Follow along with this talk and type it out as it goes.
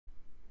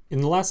In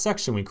the last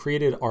section, we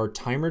created our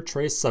timer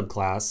tray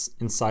subclass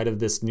inside of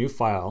this new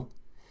file.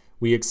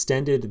 We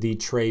extended the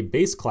tray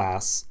base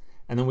class,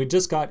 and then we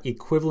just got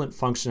equivalent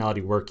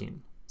functionality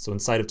working. So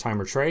inside of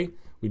timer tray,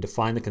 we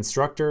defined the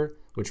constructor,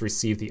 which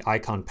received the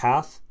icon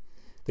path.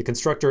 The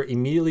constructor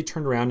immediately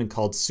turned around and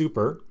called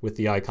super with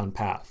the icon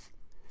path.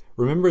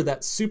 Remember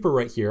that super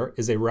right here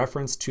is a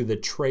reference to the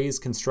tray's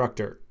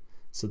constructor.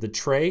 So the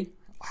tray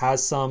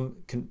has some,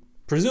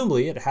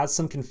 presumably it has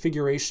some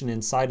configuration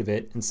inside of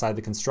it, inside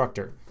the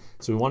constructor.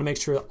 So we want to make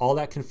sure that all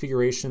that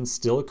configuration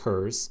still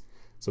occurs.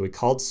 So we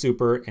called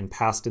super and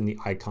passed in the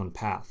icon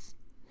path.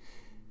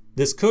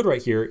 This code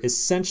right here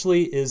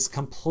essentially is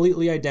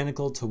completely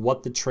identical to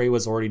what the tray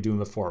was already doing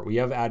before. We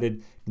have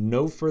added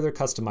no further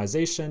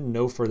customization,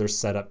 no further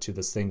setup to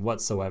this thing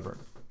whatsoever.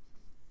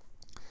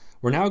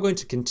 We're now going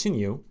to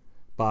continue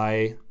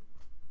by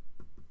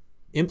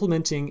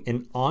implementing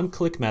an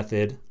onClick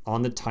method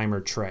on the timer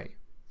tray.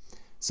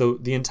 So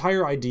the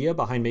entire idea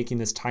behind making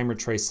this timer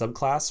tray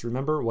subclass,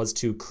 remember, was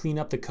to clean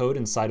up the code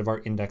inside of our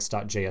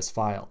index.js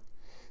file.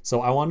 So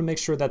I want to make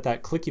sure that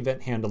that click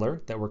event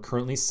handler that we're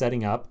currently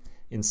setting up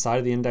inside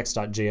of the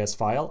index.js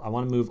file, I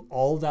want to move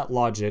all of that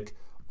logic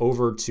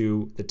over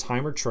to the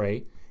timer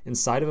tray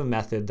inside of a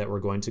method that we're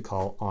going to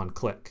call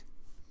onClick.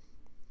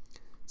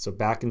 So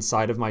back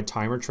inside of my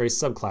timer tray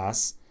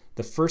subclass,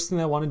 the first thing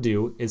I want to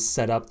do is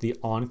set up the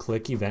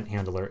onClick event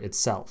handler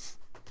itself.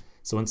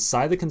 So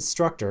inside the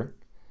constructor,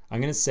 I'm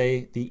going to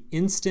say the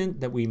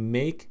instant that we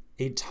make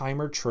a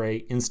timer tray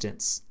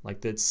instance,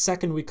 like the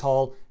second we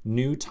call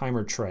new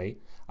timer tray,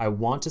 I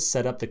want to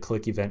set up the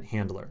click event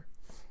handler.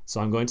 So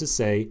I'm going to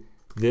say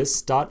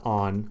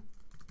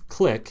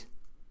this.onClick,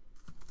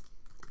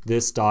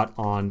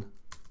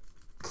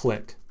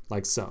 this.onClick,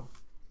 like so.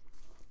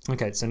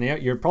 Okay, so now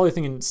you're probably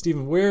thinking,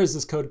 Stephen, where is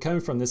this code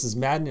coming from? This is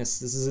madness.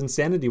 This is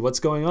insanity. What's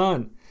going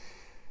on?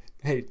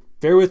 Hey,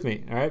 bear with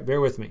me, all right? Bear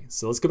with me.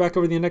 So let's go back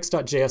over the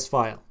index.js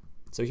file.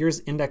 So here's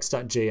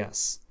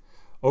index.js.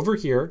 Over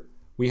here,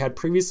 we had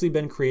previously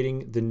been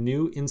creating the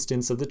new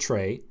instance of the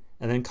tray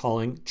and then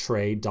calling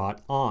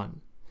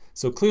tray.on.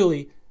 So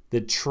clearly,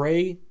 the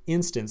tray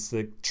instance,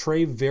 the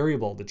tray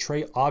variable, the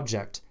tray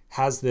object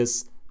has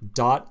this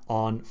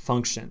 .on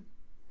function.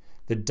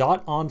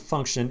 The .on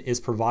function is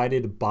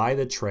provided by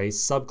the tray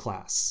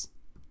subclass.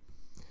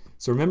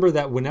 So remember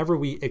that whenever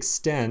we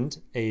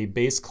extend a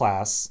base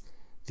class,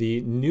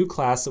 the new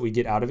class that we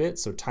get out of it,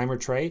 so timer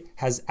tray,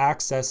 has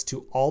access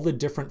to all the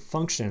different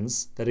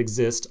functions that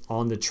exist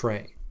on the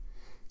tray.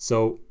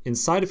 So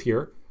inside of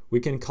here, we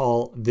can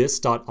call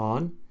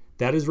this.on.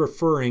 That is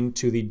referring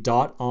to the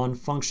 .on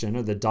function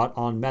or the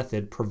 .on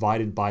method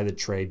provided by the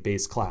tray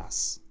base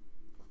class.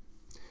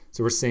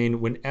 So we're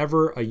saying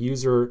whenever a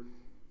user,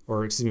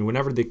 or excuse me,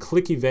 whenever the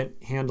click event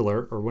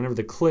handler or whenever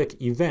the click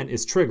event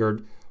is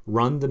triggered,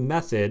 run the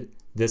method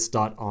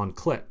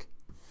this.onClick.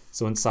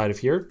 So inside of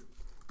here,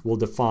 we'll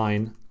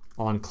define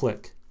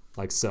onClick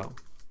like so.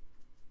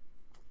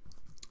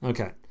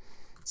 Okay,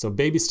 so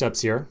baby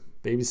steps here.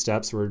 Baby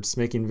steps, we're just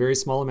making very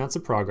small amounts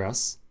of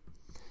progress.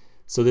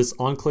 So this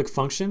onClick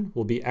function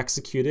will be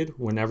executed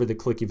whenever the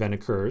click event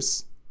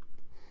occurs.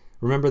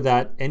 Remember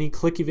that any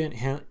click event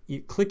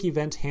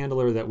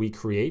handler that we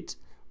create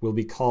will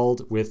be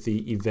called with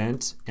the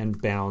event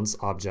and bounds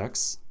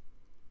objects.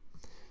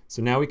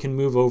 So now we can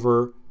move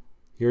over,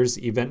 here's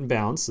event and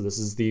bounds. So this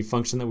is the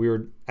function that we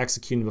were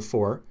executing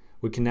before.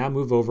 We can now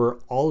move over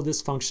all of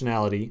this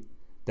functionality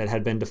that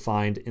had been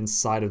defined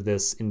inside of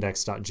this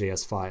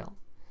index.js file.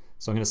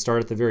 So I'm going to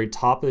start at the very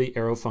top of the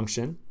arrow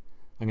function.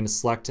 I'm going to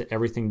select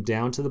everything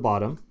down to the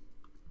bottom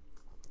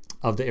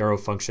of the arrow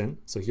function.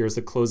 So here's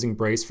the closing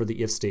brace for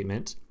the if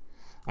statement.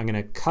 I'm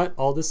going to cut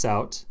all this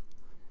out.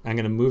 I'm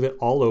going to move it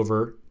all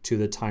over to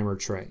the timer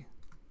tray.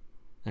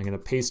 I'm going to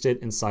paste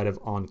it inside of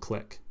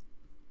onClick.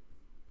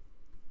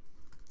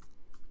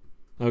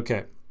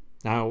 Okay.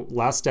 Now,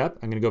 last step,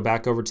 I'm going to go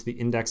back over to the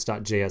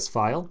index.js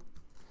file.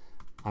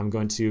 I'm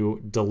going to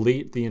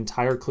delete the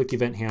entire click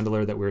event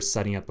handler that we were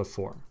setting up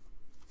before.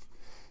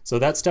 So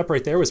that step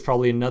right there was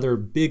probably another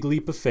big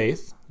leap of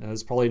faith. That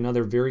was probably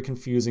another very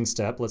confusing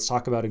step. Let's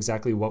talk about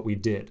exactly what we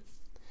did.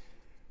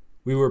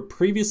 We were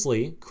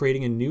previously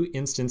creating a new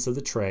instance of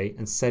the tray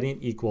and setting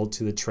it equal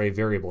to the tray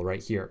variable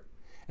right here.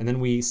 And then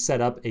we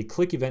set up a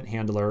click event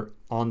handler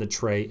on the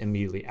tray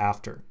immediately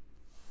after.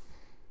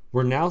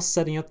 We're now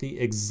setting up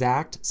the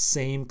exact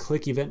same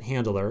click event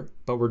handler,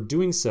 but we're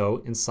doing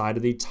so inside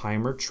of the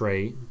timer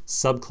tray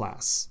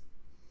subclass.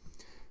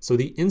 So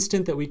the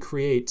instant that we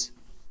create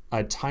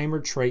a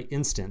timer tray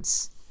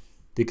instance,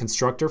 the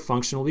constructor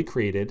function will be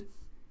created,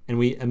 and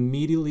we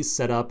immediately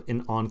set up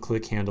an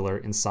onClick handler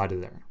inside of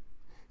there.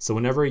 So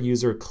whenever a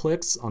user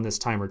clicks on this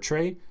timer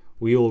tray,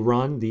 we will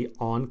run the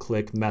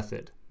onClick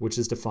method, which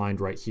is defined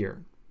right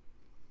here.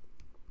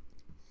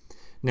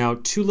 Now,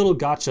 two little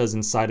gotchas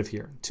inside of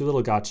here, two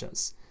little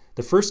gotchas.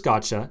 The first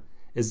gotcha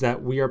is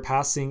that we are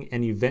passing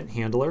an event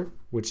handler,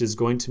 which is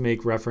going to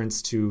make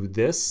reference to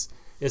this.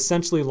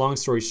 Essentially, long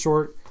story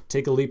short,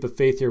 take a leap of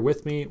faith here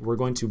with me. We're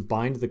going to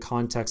bind the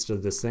context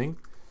of this thing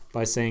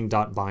by saying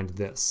 .bind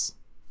this.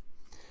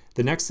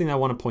 The next thing I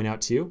want to point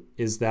out to you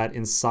is that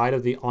inside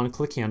of the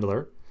onClick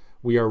handler,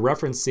 we are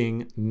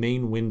referencing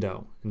main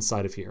window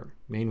inside of here,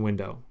 main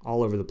window,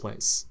 all over the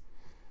place.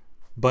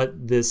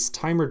 But this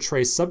timer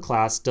tray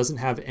subclass doesn't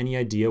have any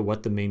idea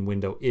what the main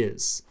window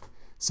is.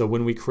 So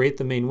when we create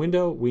the main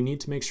window, we need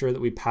to make sure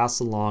that we pass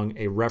along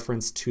a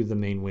reference to the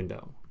main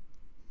window.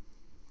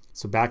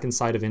 So back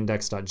inside of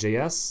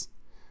index.js,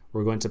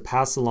 we're going to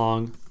pass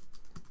along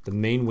the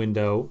main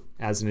window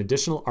as an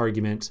additional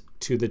argument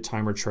to the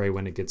timer tray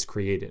when it gets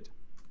created.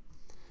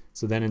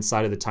 So then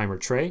inside of the timer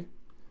tray,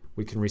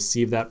 we can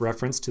receive that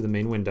reference to the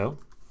main window,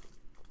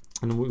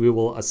 and we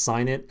will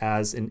assign it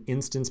as an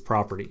instance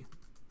property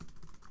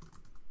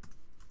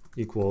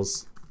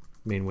equals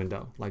main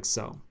window, like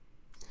so.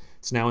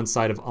 So now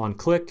inside of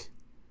onClick,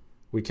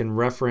 we can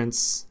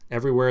reference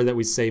everywhere that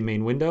we say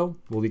main window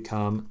will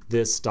become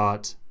this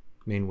dot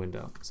main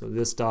window. So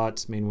this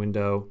dot main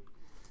window,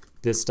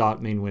 this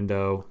dot main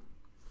window,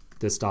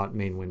 this dot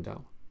main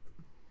window.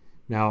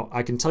 Now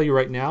I can tell you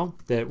right now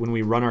that when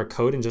we run our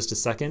code in just a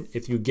second,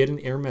 if you get an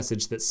error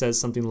message that says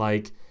something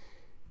like,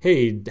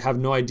 hey, have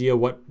no idea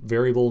what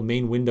variable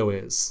main window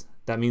is,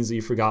 that means that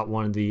you forgot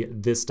one of the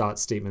this dot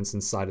statements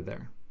inside of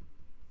there.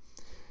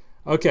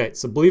 Okay,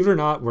 so believe it or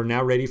not, we're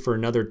now ready for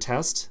another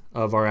test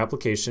of our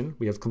application.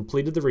 We have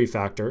completed the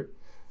refactor.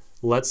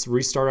 Let's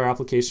restart our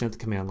application at the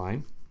command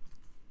line.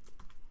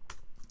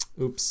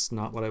 Oops,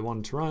 not what I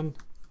wanted to run.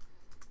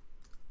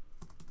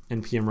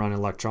 npm run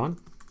electron.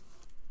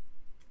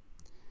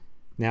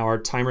 Now our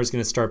timer is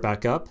going to start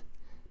back up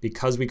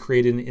because we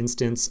created an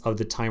instance of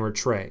the timer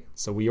tray.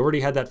 So we already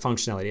had that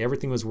functionality.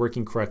 Everything was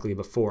working correctly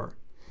before.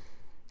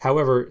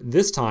 However,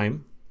 this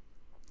time,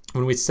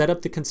 when we set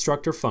up the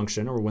constructor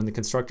function, or when the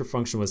constructor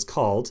function was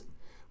called,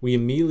 we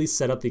immediately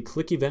set up the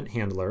click event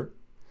handler.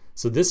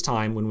 So this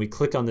time, when we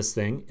click on this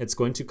thing, it's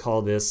going to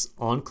call this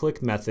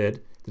onClick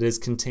method that is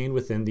contained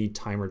within the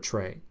timer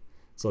tray.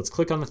 So let's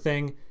click on the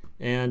thing,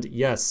 and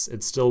yes,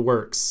 it still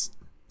works.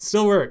 It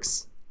still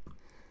works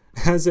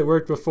as it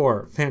worked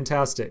before.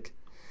 Fantastic.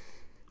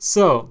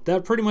 So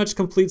that pretty much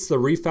completes the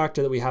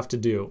refactor that we have to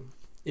do.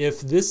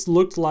 If this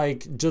looked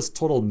like just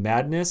total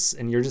madness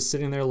and you're just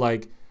sitting there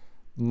like,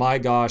 my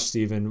gosh,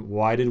 Steven,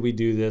 why did we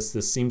do this?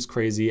 This seems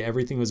crazy.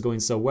 Everything was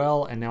going so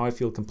well, and now I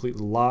feel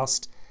completely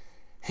lost.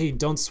 Hey,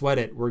 don't sweat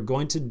it. We're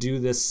going to do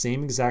this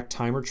same exact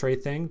timer tray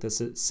thing,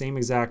 this same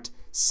exact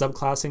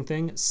subclassing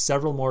thing,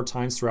 several more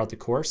times throughout the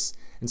course,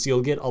 and so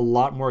you'll get a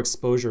lot more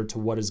exposure to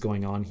what is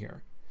going on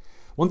here.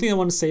 One thing I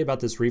want to say about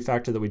this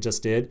refactor that we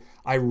just did,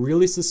 I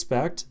really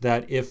suspect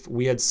that if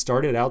we had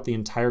started out the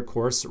entire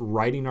course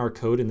writing our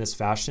code in this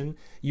fashion,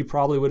 you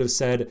probably would have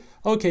said,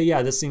 okay,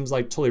 yeah, this seems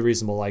like totally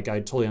reasonable. Like I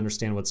totally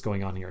understand what's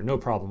going on here. No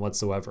problem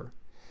whatsoever.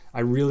 I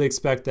really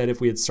expect that if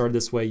we had started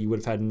this way, you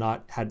would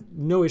have had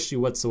no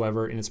issue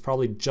whatsoever. And it's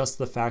probably just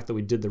the fact that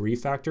we did the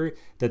refactor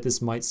that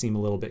this might seem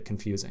a little bit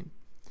confusing.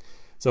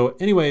 So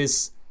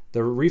anyways, the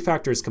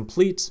refactor is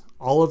complete.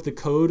 All of the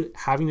code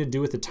having to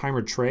do with the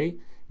timer tray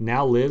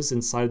now lives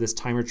inside of this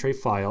timer tray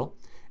file,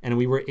 and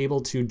we were able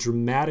to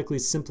dramatically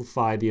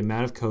simplify the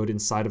amount of code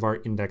inside of our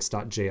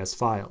index.js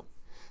file.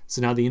 So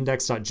now the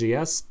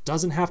index.js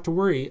doesn't have to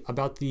worry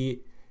about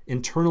the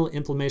internal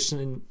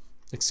implementation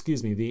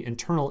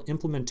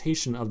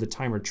of the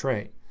timer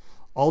tray.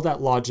 All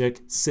that logic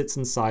sits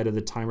inside of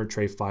the timer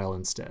tray file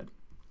instead.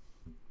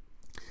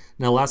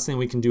 Now, last thing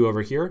we can do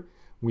over here,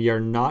 we are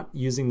not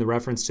using the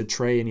reference to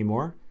tray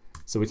anymore,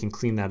 so we can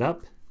clean that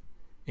up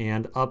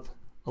and up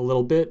a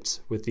little bit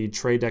with the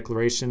tray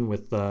declaration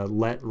with the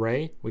let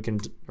tray, we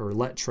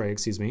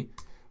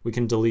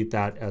can delete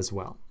that as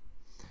well.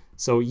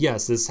 So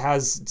yes, this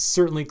has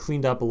certainly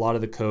cleaned up a lot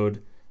of the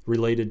code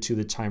related to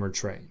the timer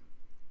tray.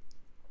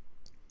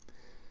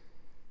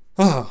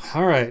 Oh,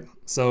 all right,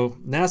 so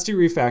nasty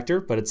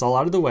refactor, but it's all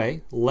out of the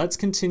way. Let's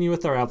continue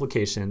with our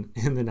application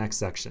in the next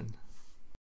section.